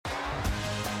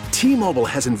T-Mobile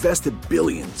has invested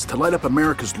billions to light up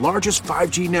America's largest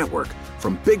 5G network,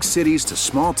 from big cities to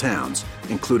small towns,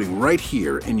 including right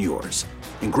here in yours.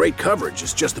 And great coverage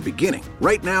is just the beginning.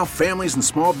 Right now, families and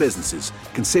small businesses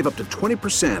can save up to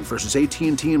 20% versus AT&T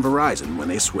and Verizon when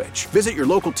they switch. Visit your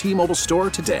local T-Mobile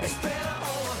store today.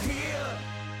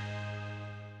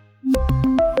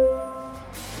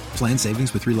 Plan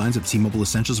savings with 3 lines of T-Mobile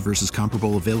Essentials versus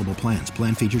comparable available plans.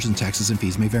 Plan features and taxes and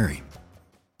fees may vary.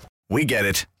 We get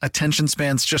it. Attention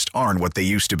spans just aren't what they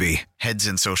used to be. Heads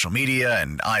in social media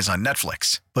and eyes on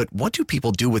Netflix. But what do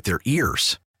people do with their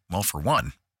ears? Well, for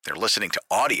one, they're listening to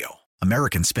audio.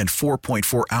 Americans spend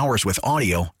 4.4 hours with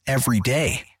audio every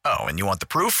day. Oh, and you want the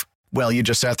proof? Well, you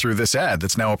just sat through this ad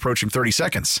that's now approaching 30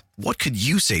 seconds. What could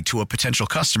you say to a potential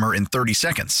customer in 30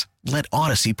 seconds? Let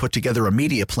Odyssey put together a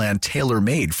media plan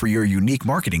tailor-made for your unique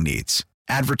marketing needs.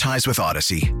 Advertise with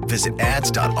Odyssey. Visit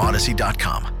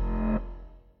ads.odyssey.com.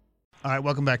 All right,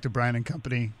 welcome back to Brian and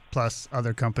Company, plus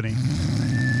other company.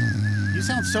 You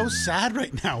sound so sad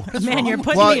right now. What is Man, wrong you're with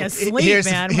putting you? me asleep, here's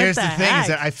man. Here's what the the thing heck? is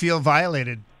that I feel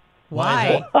violated.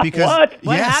 Why? Because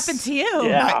What yes, happened to you?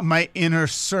 Yeah. my inner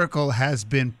circle has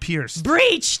been pierced,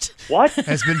 Breached. What?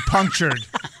 has been punctured,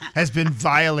 has been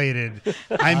violated.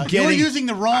 I'm You're getting. using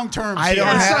the wrong terms. I don't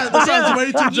here. have- That sounds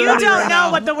way too You dirty don't right know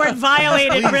now. what the word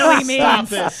violated Please really stop means.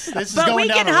 this. This is But going we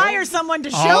down can a road. hire someone to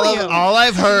show you. all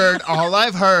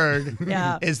I've heard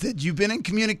Yeah. is that you've been in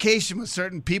communication with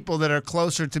certain people that are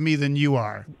closer to me than you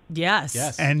are. Yes.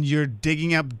 Yes. And you're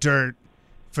digging up dirt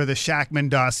for the Shackman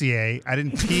dossier. I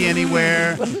didn't pee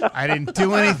anywhere. I didn't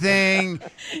do anything.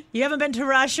 You haven't been to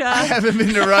Russia. I haven't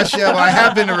been to Russia. Well, I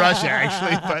have been to Russia,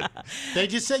 actually, but They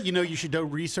just said, you should do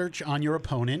research on your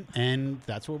opponent, and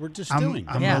that's what we're just doing.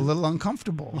 I'm Yeah. a little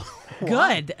uncomfortable.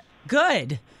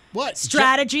 Good. What?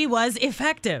 Strategy was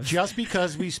effective. Just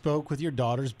because we spoke with your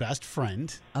daughter's best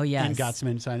friend. Oh, yes. And got some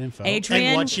inside info. Adrian-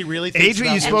 And what she really thinks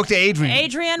Adrian, you about spoke to Adrian.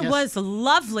 Adrian Yes. was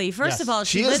lovely. First Yes. of all,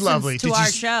 She she is listens lovely. to Did our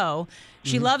you- show.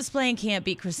 She loves playing Can't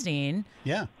Beat Christine.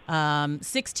 Yeah.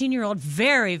 16-year-old,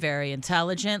 very, very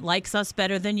intelligent, likes us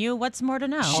better than you. What's more to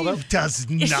know? She does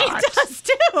not. She does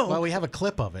too. Well, we have a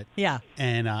clip of it. Yeah.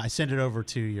 And I sent it over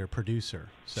to your producer.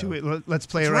 So. Let's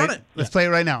play it Let's run right. it. Let's play it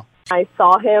right now. I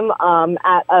saw him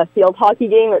at a field hockey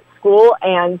game at school,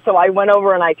 and so I went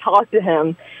over and I talked to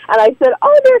him, and I said,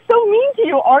 "Oh, they're so mean to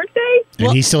you, aren't they?"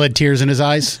 And he still had tears in his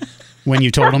eyes when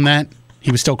you told him that? He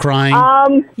was still crying?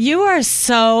 You are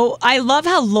so, I love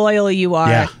how loyal you are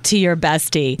Yeah. to your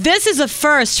bestie. This is a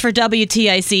first for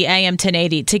WTIC AM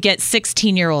 1080 to get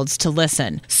 16-year-olds to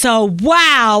listen. So,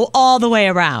 wow, all the way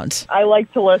around. I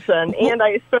like to listen, and I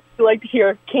especially like to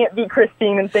hear "Can't Beat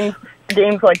Christine" and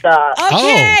games like that.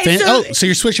 Okay, so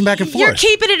you're switching back and forth. you're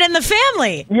keeping it in the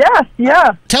family. Yes, yeah.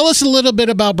 Tell us a little bit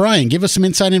about Brian. Give us some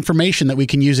inside information that we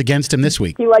can use against him this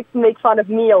week. He likes to make fun of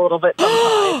me a little bit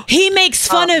sometimes. He makes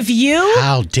fun of you?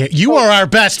 How dare you? Are our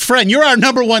best friend. You're our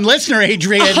number one listener,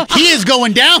 Adrian. He is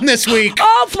going down this week.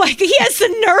 Oh, my, he has the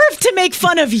nerve to make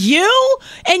fun of you?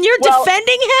 And you're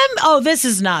defending him? Oh, this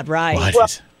is not right. What? Well,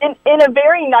 in a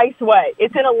very nice way.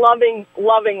 It's in a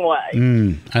loving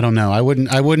way. I don't know. I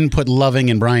wouldn't put loving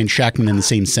and Brian Shackman in the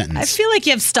same I sentence. feel like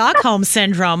you have Stockholm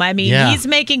Syndrome. I mean, Yeah. he's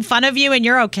making fun of you and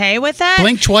you're okay with that?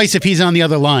 Blink twice if he's on the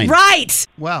other line. Right.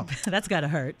 Well, That's got to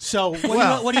hurt. So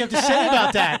what do you have to say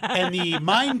about that and the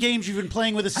mind games you've been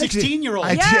playing with a 16-year-old?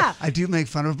 I do make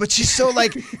fun of her, but she's so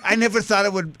like, I never thought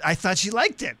it would, I thought she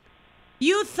liked it.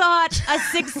 You thought a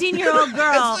 16-year-old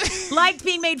girl liked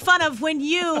being made fun of when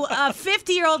you, a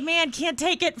 50-year-old man, can't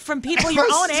take it from people your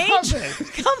own Stop age?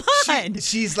 it. Come on.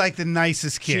 She's like the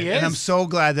nicest kid, She and is. I'm so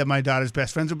glad that my daughter's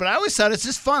best friends are. But I always thought it's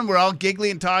just fun. We're all giggly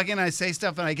and talking. I say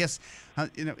stuff, and I guess,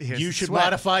 here's You the should sweat.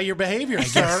 modify your behavior, I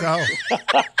guess sir.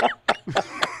 so.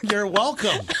 You're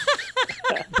welcome.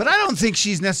 But I don't think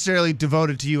she's necessarily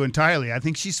devoted to you entirely. I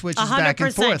think she switches back and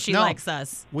 100% forth. she No. likes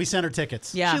us. We sent her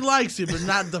tickets. Yeah. She likes you, but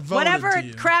not devoted Whatever to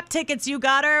you. crap tickets you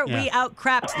got her, we Yeah.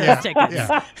 out-crapped those tickets.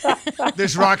 Yeah.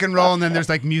 There's rock and roll, and then there's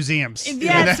like museums.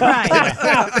 Yes, right.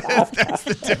 That's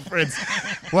the difference.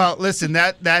 Well, listen,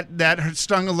 that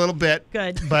stung a little bit.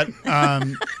 Good. But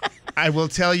I will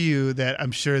tell you that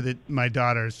I'm sure that my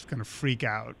daughter's going to freak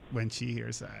out when she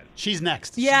hears that. She's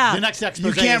next. Yeah. The next expose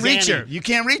You can't is reach Annie. her. You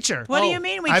can't reach her. What do you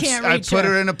mean we I've can't reach put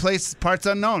her? her in a place, parts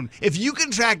unknown. If you can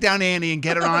track down Annie and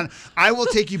get her on, I will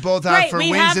take you both out Great, for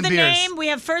we wings have and the beers. name. We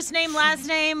have first name, last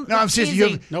name. No, I'm It's serious. easy. You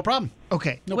have, No problem.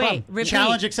 okay. No Wait, problem. repeat.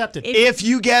 Challenge accepted. If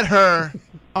you get her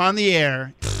on the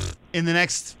air in the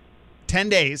next 10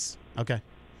 days, Okay.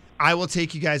 I will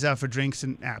take you guys out for drinks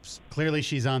and apps. Clearly,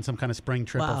 she's on some kind of spring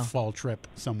trip Wow. or fall trip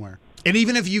somewhere. And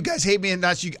even if you guys hate me and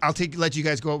not you, I'll let you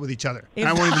guys go out with each other. And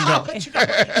I If- won't even go.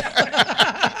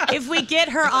 if we get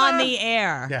her on the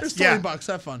air. Yes. There's Yeah. $20.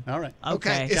 Have fun. All right.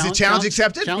 Okay. Is the challenge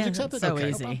accepted? Challenge Yeah, accepted? so Okay.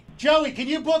 easy. Joey, can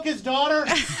you book his daughter?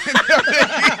 You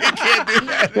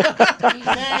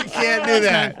can't do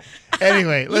that.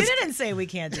 Anyway, You let's didn't say we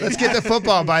can't do let's that. get to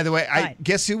football. By the way, Fine.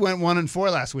 guess who went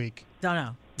 1-4 last week? Don't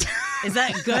know. Is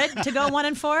that good to go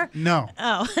 1-4? No.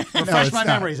 Oh. Refresh it's my not.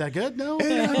 memory. Is that good? No.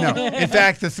 No. In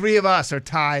fact, the three of us are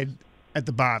tied at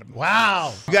the bottom.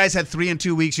 Wow. You guys had 3 and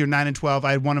 2 weeks. You're 9-12.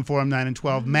 I had 1-4. I'm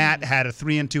 9-12. Matt had a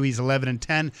 3 and 2. He's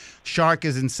 11-10. Shark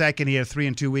is in second. He had a 3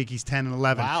 and 2 week. He's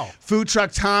 10-11. Wow. Food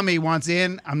truck Tommy wants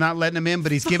in. I'm not letting him in,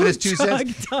 but he's giving us 2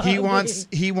 cents. Truck He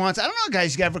Tommy. wants. I don't know,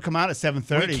 guys. You got to ever come out at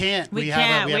 7:30. We can't. We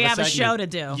can't. We have a segment. show to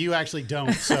do. You actually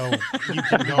don't. So you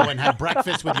can go and have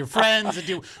breakfast with your friends and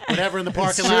do whatever in the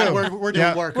parking It's lot. true. We're doing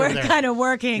Yeah. work We're over there. kind of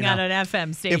working You know. on an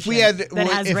FM station. If we had, that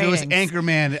has if it was ratings.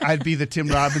 Anchorman, I'd be the Tim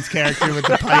Robbins character with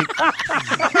the pipe.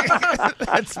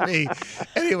 That's me.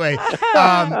 Anyway,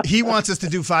 he wants us to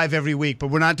do 5 every week, but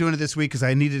we're not doing it this week because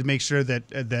I needed to make sure that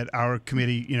our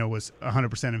committee, was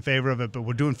 100% in favor of it. But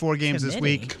we're doing 4 games this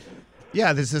Committee? week.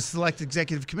 Yeah, there's a select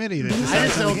executive committee that I decides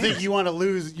just on the don't games. think you want to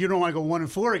lose. You don't want to go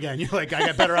 1-4 again. You're like, I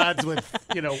got better odds with,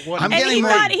 one. I'm And getting he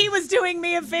more- thought he was doing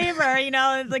me a favor,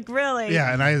 like really.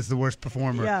 Yeah, and I was the worst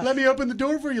performer. Yeah. Let me open the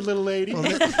door for you, little lady.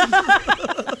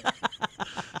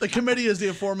 The committee is the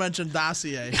aforementioned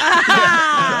dossier.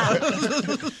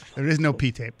 There is no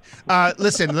P-tape.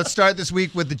 Listen, let's start this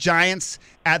week with the Giants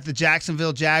at the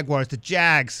Jacksonville Jaguars. The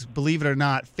Jags, believe it or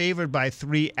not, favored by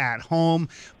 3 at home.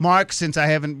 Mark, since I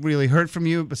haven't really heard from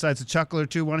you besides a chuckle or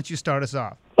two, why don't you start us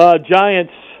off?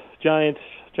 Giants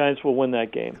will win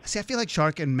that game. See, I feel like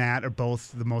Shark and Matt are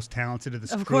both the most talented of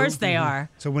this Of crew. course they are.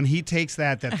 So when he takes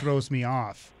that throws me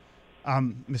off.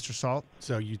 Mr. Salt?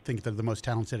 So you think they're the most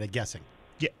talented at guessing?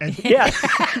 Yeah. Yes.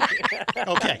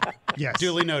 Okay. Yes.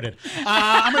 Duly noted.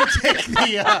 I'm going to take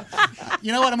the.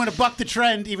 You know what? I'm going to buck the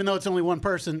trend, even though it's only one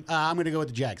person. I'm going to go with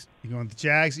the Jags. You going with the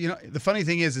Jags? The funny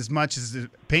thing is, as much as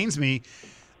it pains me,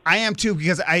 I am too,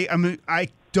 because I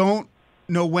don't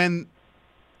know when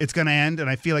it's going to end, and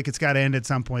I feel like it's got to end at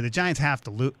some point. The Giants have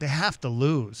to lose. They have to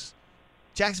lose.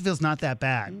 Jacksonville's not that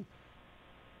bad.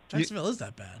 Jacksonville is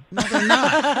that bad. No, they're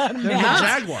not. They're the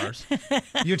Jaguars.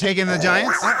 You're taking the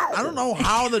Giants? I don't know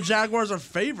how the Jaguars are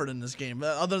favored in this game,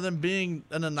 other than being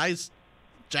in a nice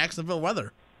Jacksonville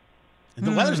weather.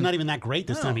 The weather's not even that great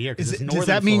this time of year because it's northern Does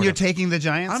that mean Florida. you're taking the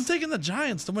Giants? I'm taking the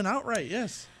Giants to win outright,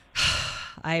 yes.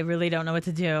 I really don't know what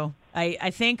to do.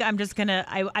 I think I'm just gonna.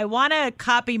 I want to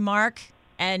copy Mark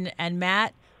and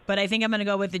Matt, but I think I'm gonna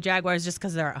go with the Jaguars just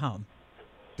because they're at home.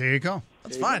 There you go.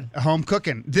 That's fine. Home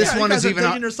cooking. This Yeah, one you is guys are even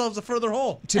digging yourselves a further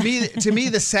hole. to me.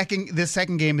 This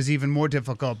second game is even more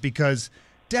difficult because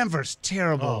Denver's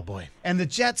terrible. Oh, boy. And the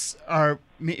Jets are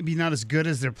maybe not as good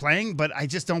as they're playing, but I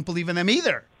just don't believe in them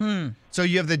either. So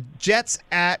you have the Jets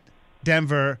at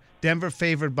Denver. Denver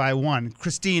favored by 1.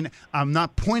 Christine, I'm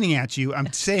not pointing at you.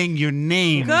 I'm saying your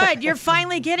name. Good, you're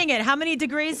finally getting it. How many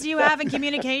degrees do you have in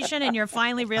communication? And you're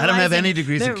finally I realizing don't have any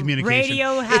degrees the in communication.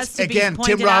 Radio has It's, to again, be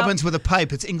pointed Tim Robbins out. with a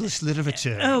pipe. It's English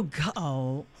literature. Oh, God. Oh,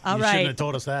 all You shouldn't right. have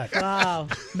told us that. Wow,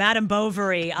 Madam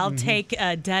Bovary, I'll Mm-hmm. take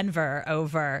Denver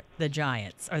over the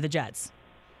Giants or the Jets.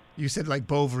 You said like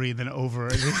Bovary, then over.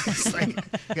 It's like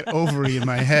I get ovary in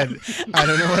my head. I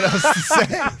don't know what else to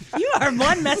say. You are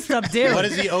one messed up dude. What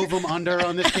is the ovum under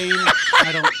on this game?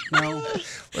 I don't know.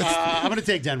 I'm going to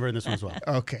take Denver in this one as well.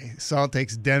 Okay, Saul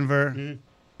takes Denver,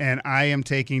 and I am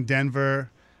taking Denver,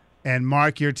 and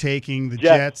Mark, you're taking the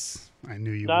Jets. I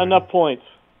knew you. Not would. enough points.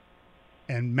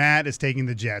 And Matt is taking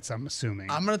the Jets. I'm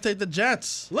assuming. I'm going to take the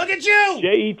Jets. Look at you!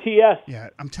 Jets. Yeah,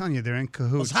 I'm telling you, they're in Those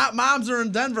cahoots. hot moms are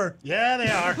in Denver. Yeah, they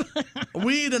are.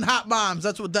 Weed and hot moms.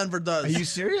 That's what Denver does. Are you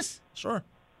serious? Sure.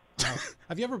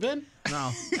 Have you ever been?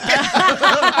 No.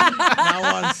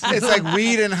 Not once. It's like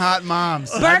weed and hot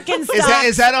moms. Birkenstocks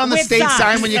Is that on the with state socks.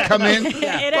 sign when you come in?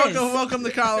 It is. Welcome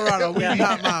to Colorado. Weed and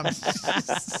hot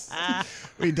moms.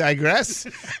 We digress.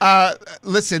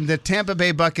 Listen, the Tampa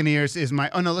Bay Buccaneers is my.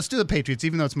 Oh no, let's do the Patriots,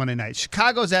 even though it's Monday night.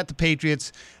 Chicago's at the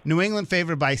Patriots. New England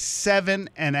favored by 7.5.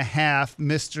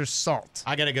 Mr. Salt.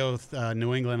 I got to go with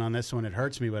New England on this one. It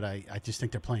hurts me, but I just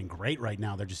think they're playing great right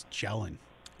now. They're just gelling.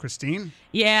 Christine?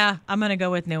 Yeah, I'm going to go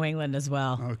with New England as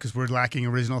well. Oh, because we're lacking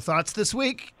original thoughts this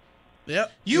week.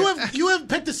 Yep. You have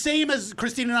picked the same as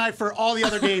Christine and I for all the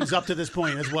other games up to this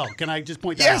point as well. Can I just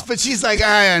point that out? Yes, but she's like,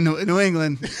 New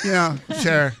England.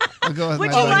 Sure. I'll go with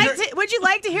Would you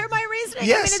like to hear my reasoning?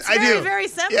 Yes, I mean, it's very, do. very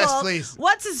simple. Yes, please.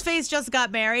 What's his face just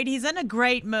got married. He's in a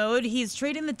great mood. He's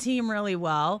treating the team really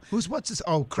well. What's his?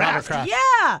 Oh, Kraft.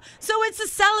 Yeah. So it's a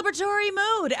celebratory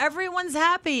mood. Everyone's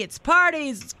happy. It's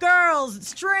parties. It's girls.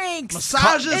 It's drinks.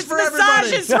 Massages for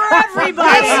everybody. Massages for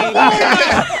everybody.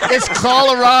 It's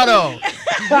Colorado.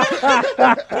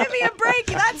 Give me a break.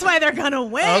 That's why they're gonna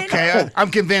win. Okay,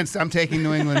 I'm convinced. I'm taking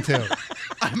New England too.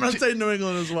 I'm going to say New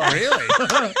England as well. Really?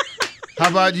 How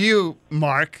about you,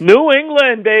 Mark? New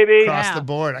England, baby. Across the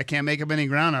board. I can't make up any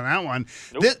ground on that one.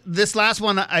 Nope. This last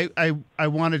one I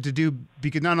wanted to do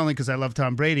because not only because I love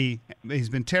Tom Brady, he's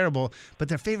been terrible, but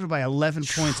they're favored by 11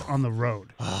 points on the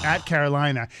road at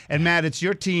Carolina. And Matt, it's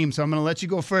your team, so I'm going to let you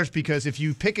go first because if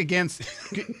you pick against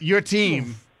your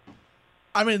team.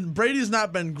 I mean, Brady's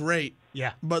not been great.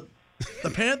 Yeah. But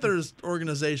the Panthers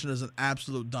organization is an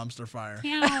absolute dumpster fire.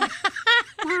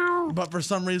 But for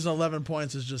some reason, 11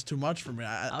 points is just too much for me.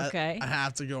 I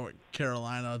have to go with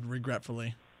Carolina,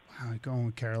 regretfully. Wow, going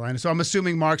with Carolina. So I'm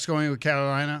assuming Mark's going with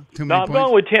Carolina. I'm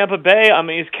going with Tampa Bay. I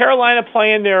mean, is Carolina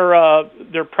playing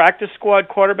their practice squad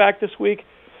quarterback this week?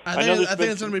 I think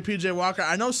it's going to be P.J. Walker.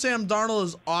 I know Sam Darnold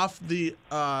is off the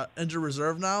injured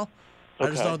reserve now. Okay. I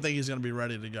just don't think he's going to be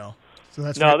ready to go. So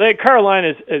that's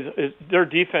Carolina is their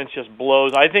defense just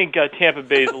blows. I think Tampa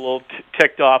Bay is a little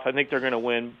ticked off. I think they're going to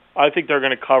win. I think they're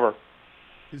going to cover.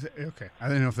 Okay, I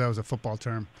didn't know if that was a football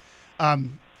term.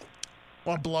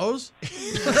 What, blows?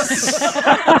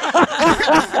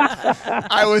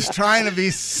 I was trying to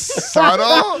be subtle.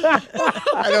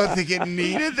 I don't think it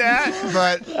needed that,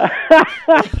 but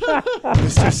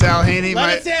Mr. Sal Haney,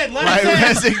 my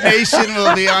resignation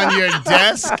will be on your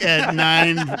desk at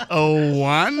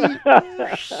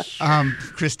 9:01.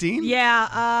 Christine? Yeah,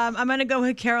 I'm going to go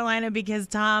with Carolina because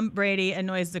Tom Brady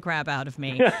annoys the crap out of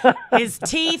me. His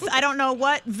teeth, I don't know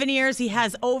what veneers he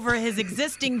has over his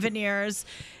existing veneers.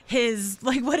 His,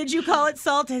 what did you call it,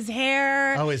 Salt? His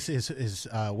hair. Oh, his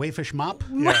wayfish mop?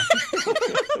 Yeah.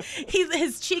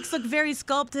 His cheeks look very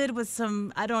sculpted with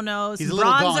some, I don't know, some He's a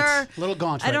little bronzer. Little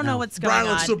gaunt I don't know what's going on.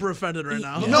 Brian looks super offended right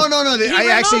now. No. He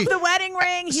removed the wedding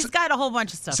ring. He's got a whole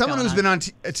bunch of stuff Someone who's been on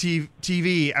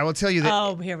TV, I will tell you that.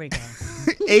 Oh, here we go.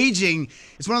 Aging,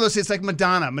 it's one of those, it's like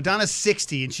Madonna. Madonna's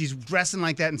 60, and she's dressing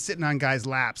like that and sitting on guys'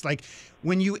 laps. Like,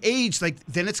 when you age,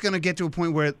 then it's going to get to a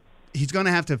point where he's going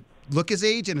to have to look his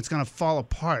age, and it's going to fall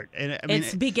apart. And I mean,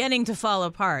 it's beginning to fall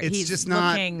apart. It's He's just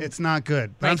not. looking, it's not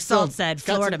good. But like Salt said,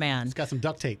 Florida man. He's got some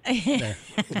duct tape there.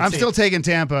 I'm still taking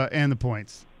Tampa and the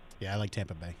points. Yeah, I like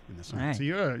Tampa Bay in this one. Right. So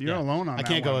you're alone on that. I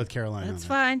can't go one. with Carolina. That's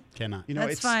fine. Cannot.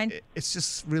 That's fine. It's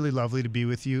just really lovely to be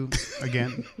with you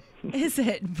again. Is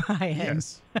it, Brian?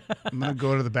 Yes. I'm going to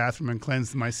go to the bathroom and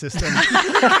cleanse my system.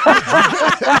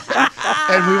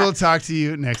 And we will talk to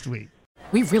you next week.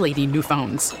 We really need new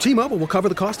phones. T-Mobile will cover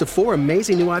the cost of 4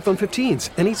 amazing new iPhone 15s,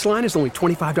 and each line is only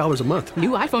 $25 a month. New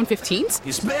iPhone 15s?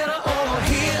 It's better over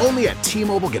here. Only at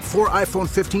T-Mobile, get 4 iPhone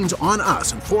 15s on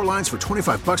us and 4 lines for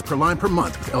 $25 per line per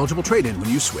month with eligible trade-in when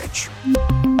you switch.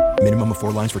 Minimum of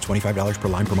 4 lines for $25 per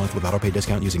line per month with autopay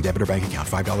discount using debit or bank account.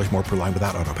 $5 more per line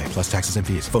without autopay, plus taxes and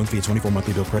fees. Phone fee at 24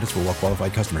 monthly bill credits for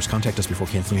well-qualified customers. Contact us before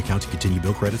canceling account to continue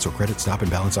bill credits or credit stop and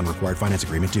balance on required finance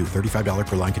agreement due. $35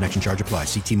 per line connection charge applies.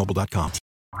 See T-Mobile.com.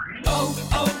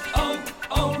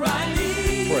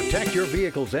 O'Reilly. Protect your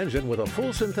vehicle's engine with a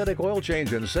full synthetic oil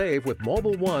change and save with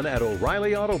Mobil 1 at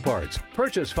O'Reilly Auto Parts.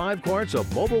 Purchase 5 quarts of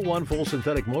Mobil 1 full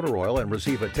synthetic motor oil and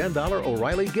receive a $10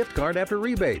 O'Reilly gift card after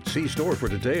rebate. See store for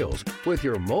details. With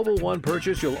your Mobil 1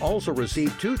 purchase, you'll also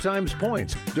receive 2 times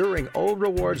points during O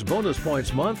Rewards Bonus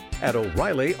Points Month at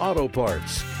O'Reilly Auto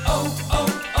Parts.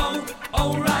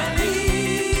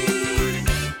 O'Reilly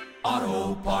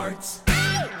Auto Parts.